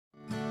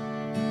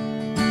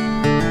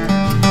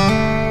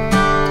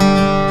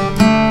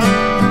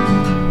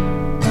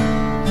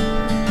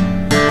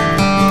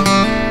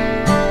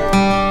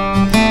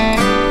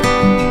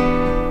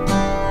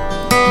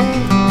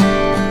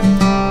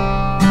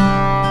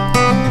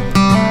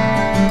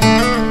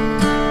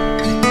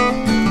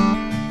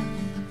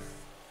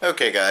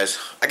Okay guys,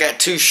 I got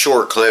two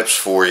short clips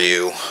for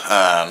you.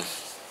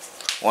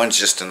 One's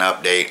just an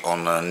update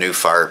on the new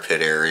fire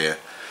pit area,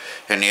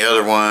 and the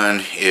other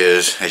one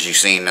is, as you've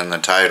seen in the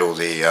title,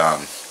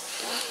 the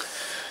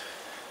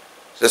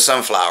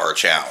sunflower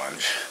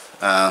challenge.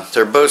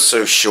 They're both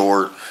so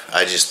short,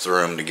 I just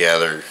threw them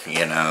together,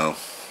 you know,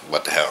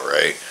 what the hell,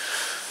 right?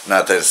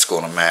 Not that it's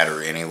going to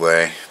matter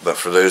anyway, but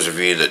for those of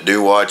you that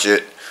do watch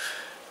it,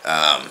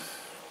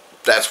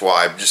 that's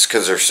why, just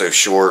because they're so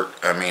short.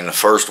 I mean, the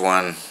first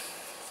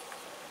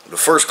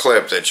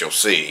clip that you'll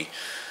see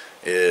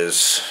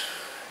is,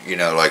 you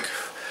know, like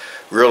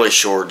really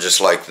short,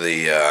 just like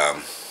the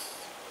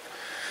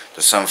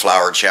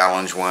sunflower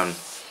challenge one.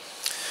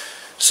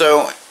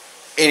 So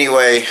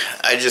anyway,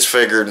 I just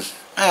figured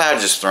I'd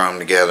just throw them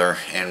together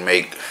and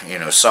make, you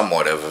know,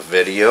 somewhat of a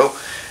video,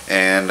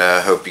 and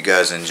I hope you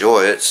guys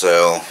enjoy it.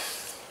 So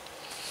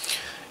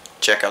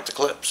check out the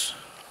clips.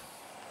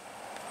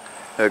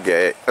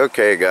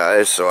 Okay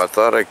guys, so I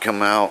thought I'd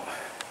come out,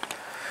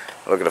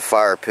 look at the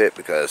fire pit,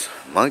 because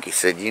Monkey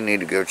said you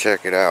need to go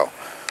check it out.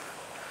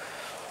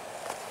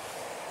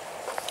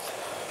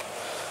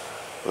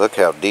 Look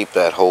how deep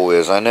that hole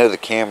is. I know the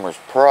camera's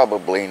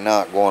probably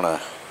not going to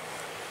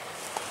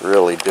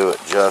really do it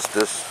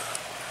justice,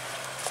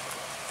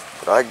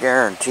 but I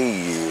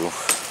guarantee you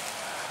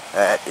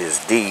that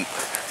is deep.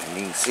 And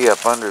you can see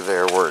up under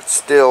there where it's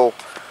still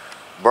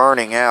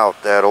burning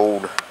out that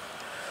old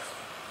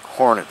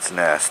hornet's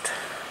nest.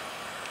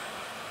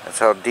 That's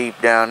how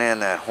deep down in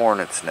that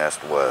hornet's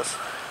nest was.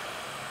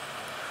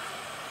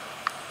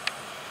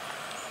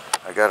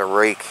 I got a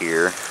rake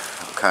here.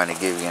 I'll kind of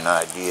give you an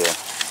idea.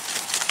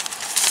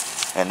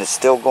 And it's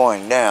still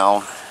going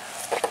down.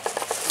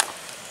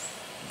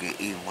 Get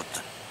even with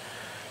the...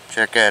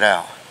 Check that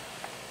out.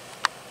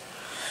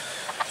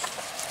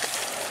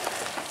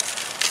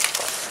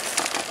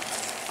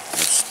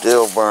 It's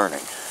still burning.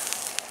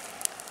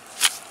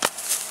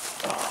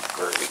 Oh,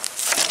 great.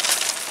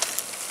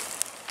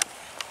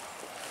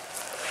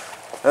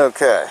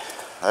 Okay,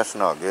 that's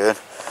not good.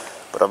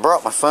 But I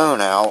brought my phone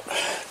out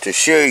to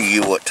show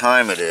you what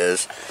time it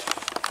is.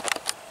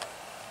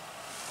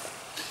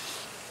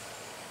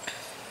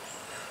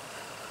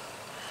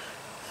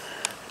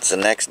 It's the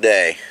next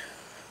day.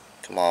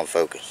 Come on,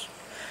 focus.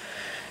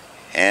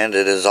 And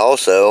it is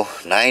also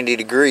 90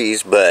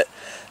 degrees, but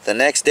the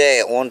next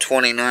day at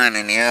 1:29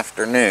 in the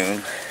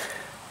afternoon.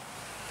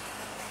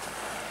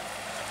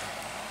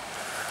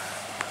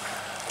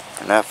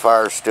 And that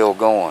fire's still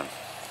going.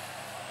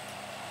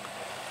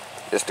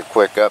 Just a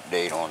quick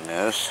update on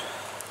this.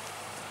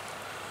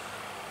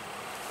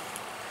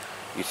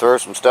 You throw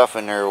some stuff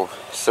in there.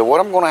 So what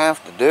I'm going to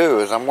have to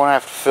do is I'm going to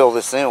have to fill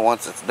this in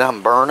once it's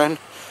done burning.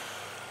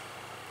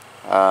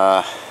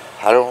 I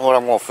don't know what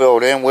I'm going to fill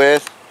it in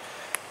with.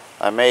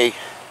 I may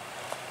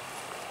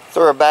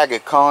throw a bag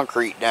of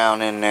concrete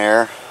down in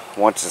there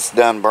once it's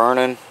done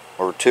burning,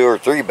 or 2 or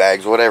 3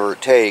 bags, whatever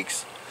it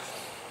takes.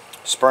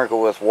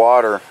 Sprinkle with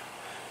water,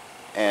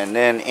 and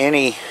then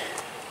any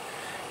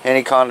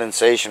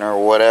condensation or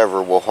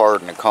whatever will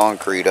harden the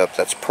concrete up.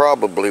 That's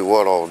probably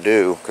what I'll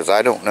do, because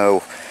I don't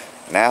know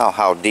now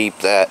how deep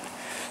that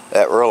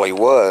really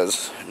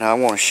was. Now I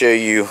want to show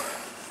you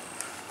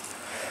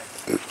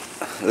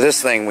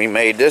this thing we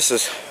made. This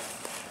is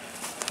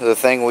the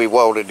thing we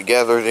welded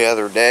together the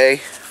other day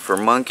for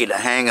Monkey to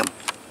hang a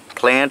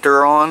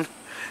planter on.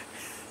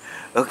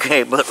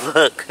 Okay, but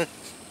look,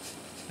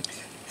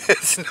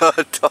 it's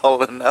not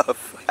tall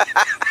enough.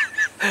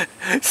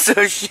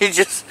 So she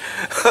just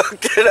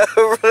hooked it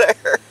over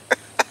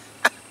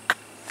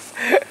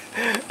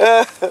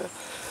there.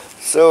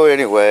 So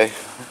anyway,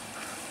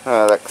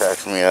 that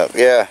cracks me up.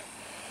 Yeah,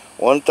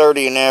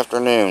 1:30 in the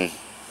afternoon.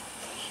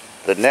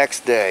 The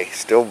next day,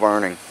 still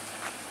burning.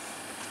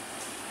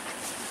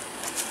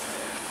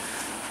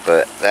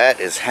 But that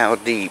is how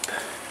deep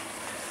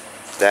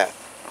that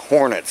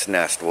hornet's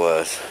nest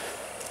was.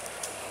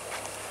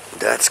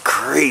 That's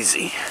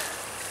crazy.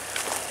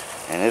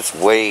 And it's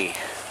way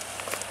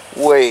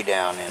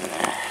down in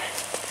there.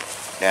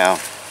 Down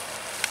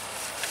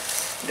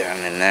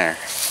in there.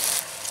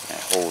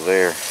 That hole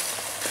there.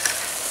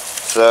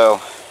 So,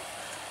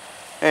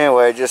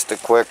 anyway, just a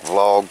quick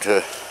vlog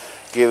to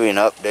give you an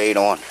update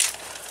on.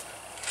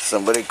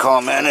 Somebody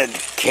commented,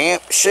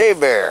 Camp Shea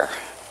Bear.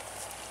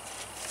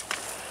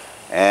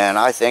 And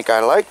I think I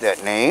like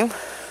that name.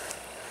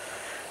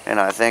 And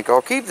I think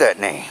I'll keep that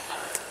name.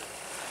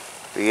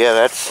 But yeah,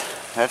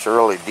 that's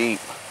really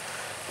deep.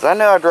 I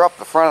know I dropped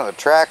the front of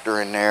the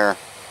tractor in there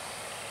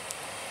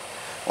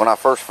when I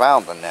first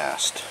found the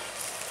nest.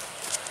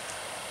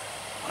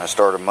 When I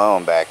started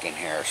mowing back in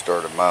here, I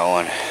started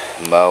mowing,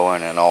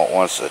 and all at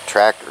once the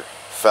tractor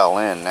fell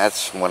in.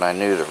 That's when I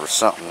knew there was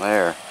something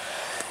there.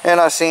 And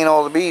I seen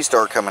all the bees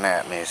start coming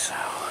at me. So.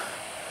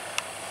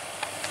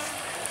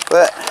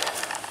 But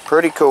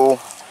pretty cool.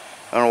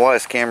 I don't know why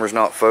this camera's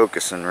not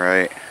focusing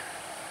right.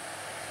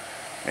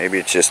 Maybe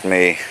it's just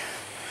me.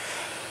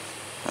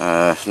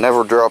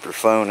 Never drop your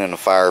phone in a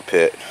fire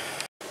pit.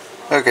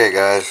 Okay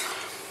guys,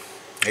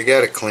 I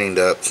got it cleaned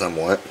up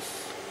somewhat.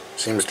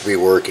 Seems to be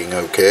working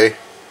okay.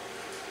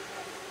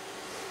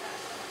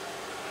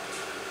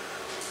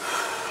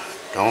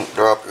 Don't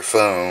drop your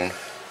phone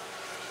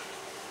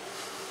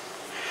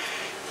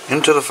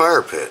into the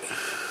fire pit.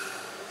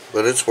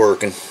 But it's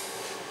working.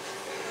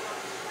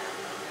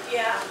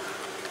 Yeah.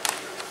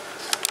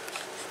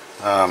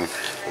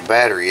 The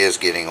battery is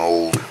getting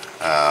old.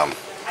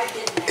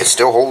 It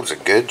still holds a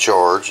good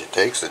charge. It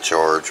takes a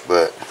charge,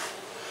 but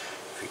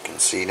if you can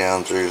see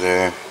down through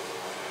there,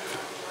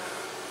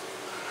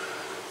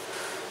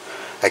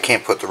 I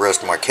can't put the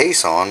rest of my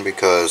case on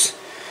because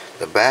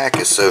the back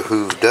is so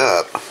hooved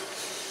up.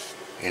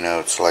 You know,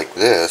 it's like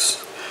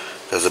this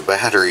because the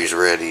battery's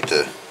ready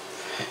to,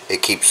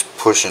 it keeps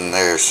pushing.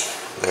 There,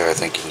 I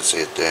think you can see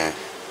it there.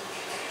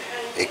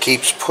 It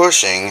keeps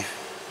pushing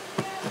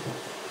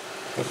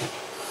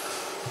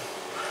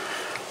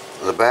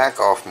the back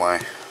off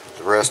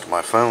the rest of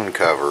my phone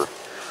cover.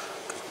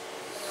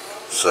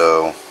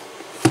 So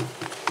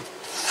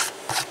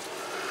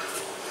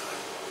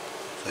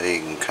you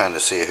can kind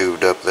of see it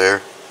hooved up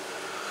there.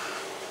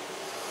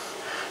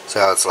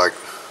 So it's like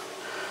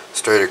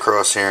straight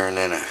across here, and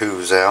then it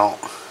hooves out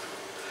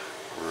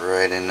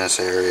right in this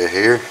area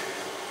here.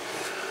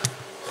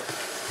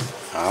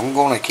 I'm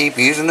going to keep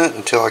using it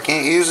until I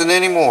can't use it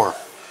anymore.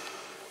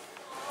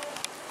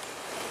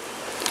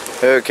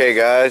 Okay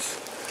guys,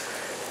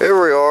 here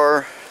we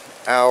are,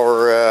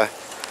 our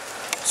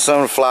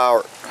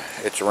sunflower.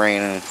 It's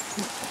raining,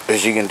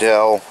 as you can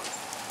tell.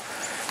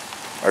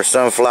 Our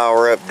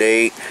sunflower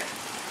update.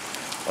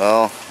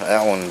 Well,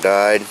 that one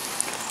died,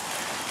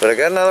 but I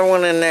got another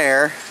one in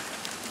there.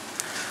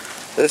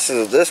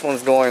 This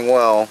one's doing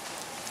well,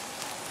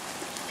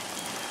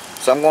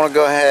 so I'm going to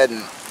go ahead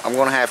and I'm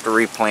going to have to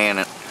replant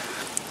it.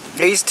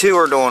 These two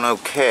are doing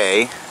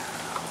okay,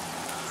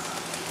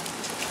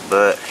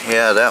 but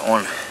yeah, that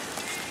one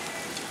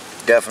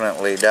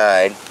definitely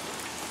died.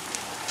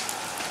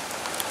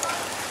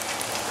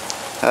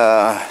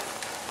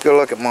 Go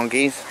look at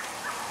monkeys.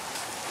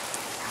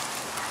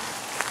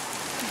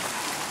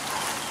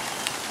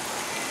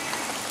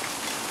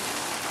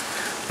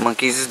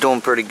 Monkeys is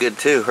doing pretty good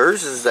too.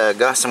 Hers has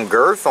got some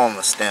girth on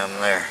the stem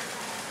there.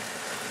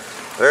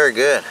 Very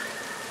good.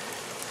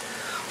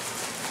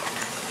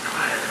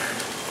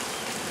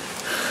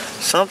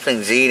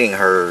 Something's eating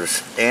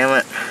hers. Damn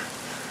it.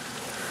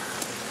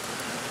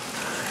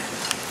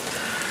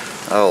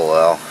 Oh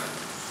well.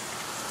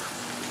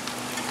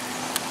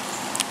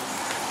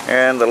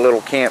 And the little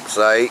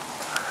campsite.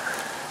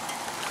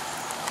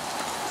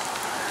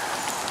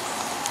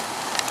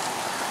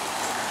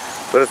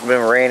 But it's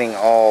been raining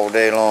all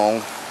day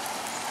long.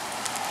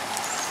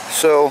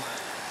 So,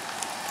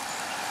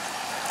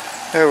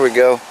 there we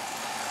go.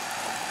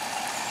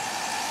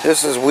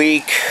 This is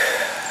week,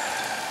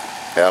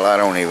 hell, I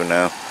don't even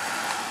know.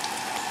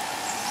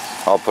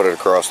 I'll put it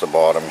across the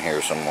bottom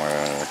here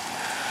somewhere.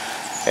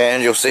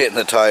 And you'll see it in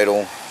the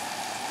title.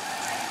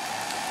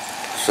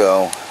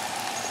 So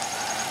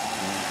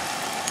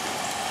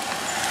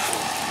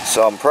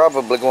I'm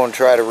probably going to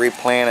try to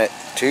replant it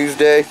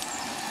Tuesday.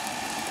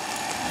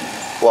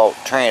 Well,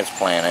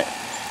 transplant it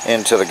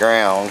into the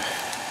ground.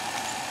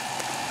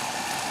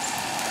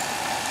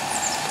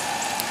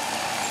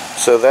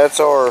 So that's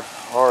our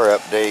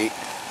update.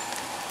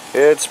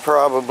 It's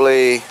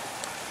probably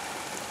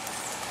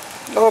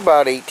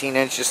about 18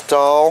 inches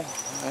tall.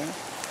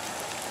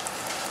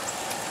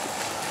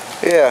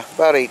 Yeah,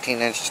 about 18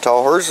 inches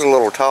tall. Hers is a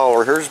little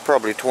taller. Hers is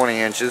probably 20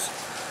 inches.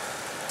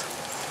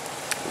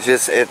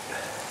 Just it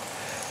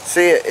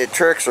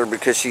tricks her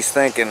because she's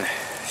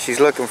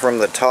looking from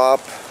the top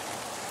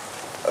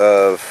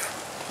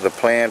of the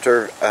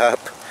planter up,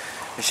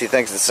 and she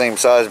thinks it's the same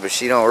size, but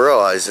she don't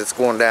realize it's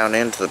going down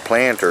into the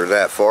planter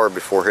that far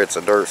before it hits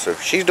the dirt. So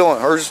she's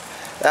doing hers.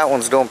 That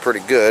one's doing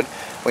pretty good.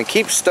 We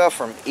keep stuff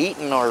from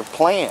eating our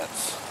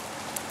plants.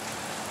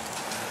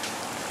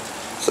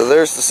 So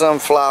there's the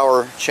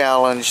sunflower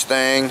challenge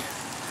thing.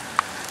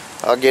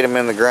 I'll get them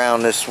in the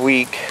ground this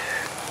week.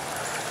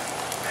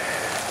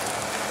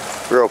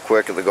 Real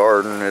quick at the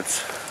garden.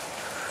 It's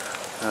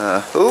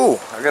ooh,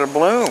 I got a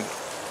bloom.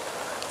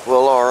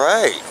 Well,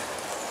 alright.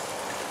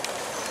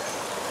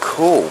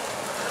 Cool.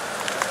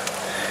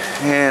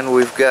 And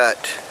we've got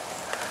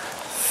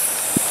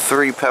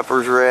 3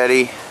 peppers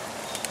ready.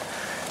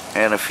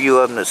 And a few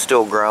of them that's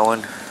still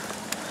growing.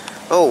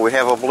 Oh, we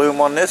have a bloom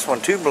on this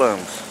one. 2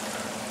 blooms.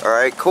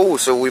 Alright, cool.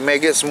 So we may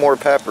get some more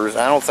peppers.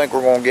 I don't think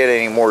we're going to get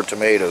any more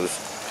tomatoes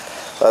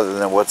other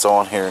than what's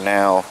on here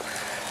now.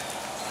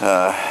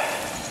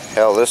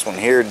 Hell, this one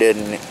here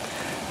didn't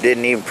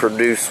even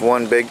produce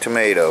one big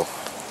tomato.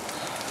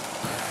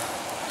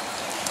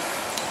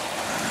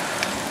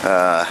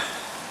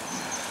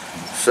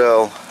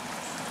 So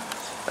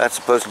that's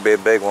supposed to be a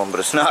big one, but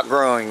it's not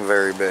growing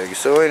very big.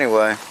 So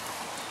anyway,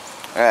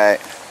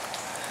 alright,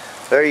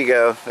 there you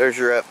go. There's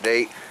your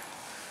update.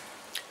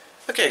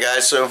 Okay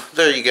guys, so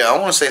there you go. I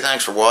want to say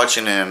thanks for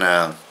watching. And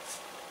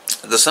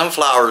the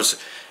sunflowers,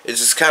 it's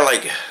just kind of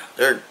like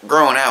they're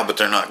growing out, but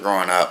they're not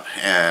growing up.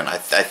 And I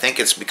think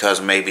it's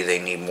because maybe they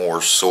need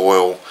more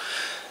soil.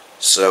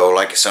 So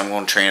like I said, I'm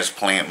going to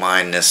transplant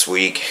mine this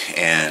week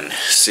and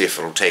see if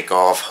it'll take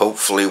off.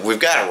 Hopefully. We've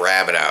got a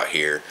rabbit out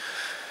here.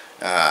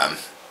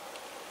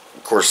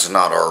 Of course, it's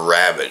not our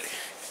rabbit.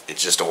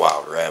 It's just a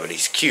wild rabbit.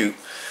 He's cute,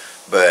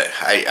 but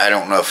I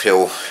don't know if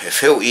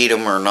he'll eat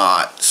him or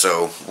not.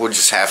 So we'll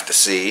just have to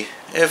see.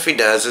 If he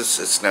does,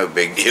 it's no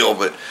big deal.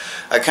 But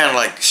I kind of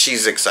like,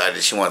 she's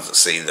excited. She wants to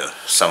see the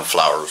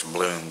sunflowers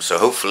bloom. So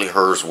hopefully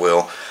hers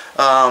will.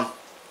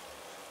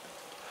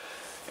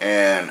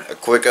 And a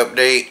quick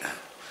update.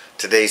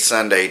 Today's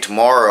Sunday.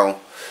 Tomorrow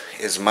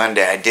is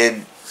Monday. I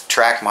did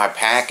track my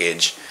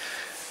package.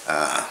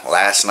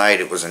 Last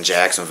night it was in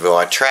Jacksonville.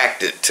 I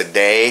tracked it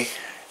today,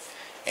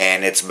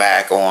 and it's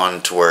back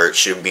on to where it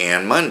should be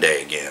on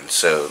Monday again.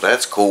 So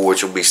that's cool,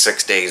 which will be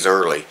 6 days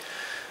early.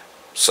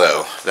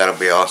 So that'll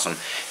be awesome.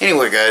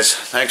 Anyway, guys,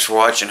 thanks for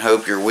watching.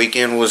 Hope your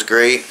weekend was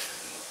great.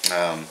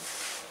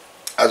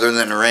 Other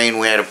than the rain,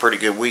 we had a pretty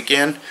good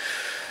weekend.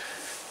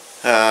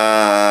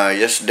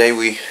 Yesterday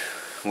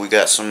we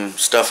got some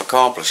stuff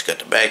accomplished. Got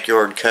the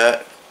backyard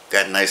cut.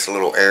 Got a nice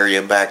little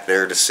area back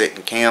there to sit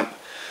and camp.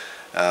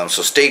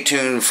 So stay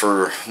tuned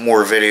for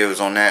more videos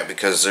on that,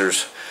 because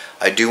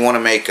I do want to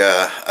make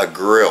a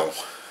grill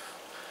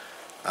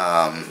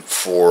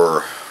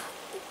for,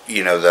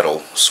 that'll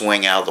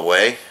swing out of the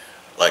way,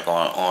 like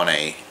on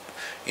a,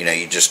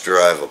 you just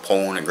drive a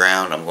pole in the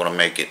ground. I'm going to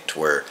make it to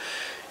where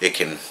it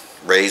can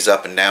raise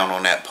up and down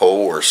on that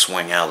pole or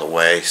swing out of the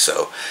way.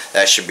 So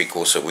that should be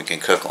cool, so we can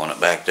cook on it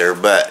back there.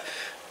 But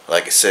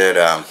like I said,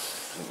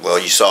 well,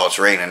 you saw it's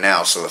raining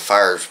now, so the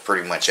fire's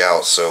pretty much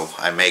out. So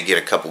I may get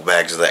a couple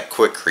bags of that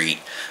Quikrete,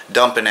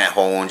 dump in that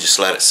hole, and just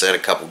let it set a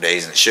couple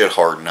days, and it should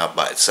harden up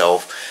by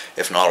itself.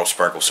 If not, I'll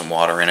sprinkle some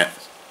water in it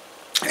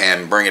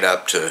and bring it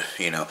up to,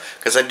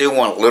 because I do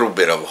want a little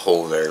bit of a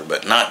hole there,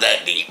 but not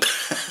that deep.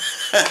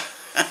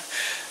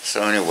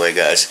 So anyway,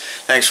 guys,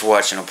 thanks for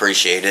watching.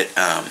 Appreciate it.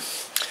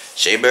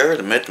 Shea Bear,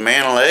 the Myth, the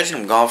Man, and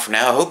Legend. I'm gone for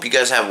now. I hope you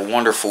guys have a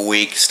wonderful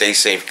week. Stay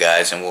safe,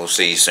 guys, and we'll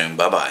see you soon.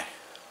 Bye-bye.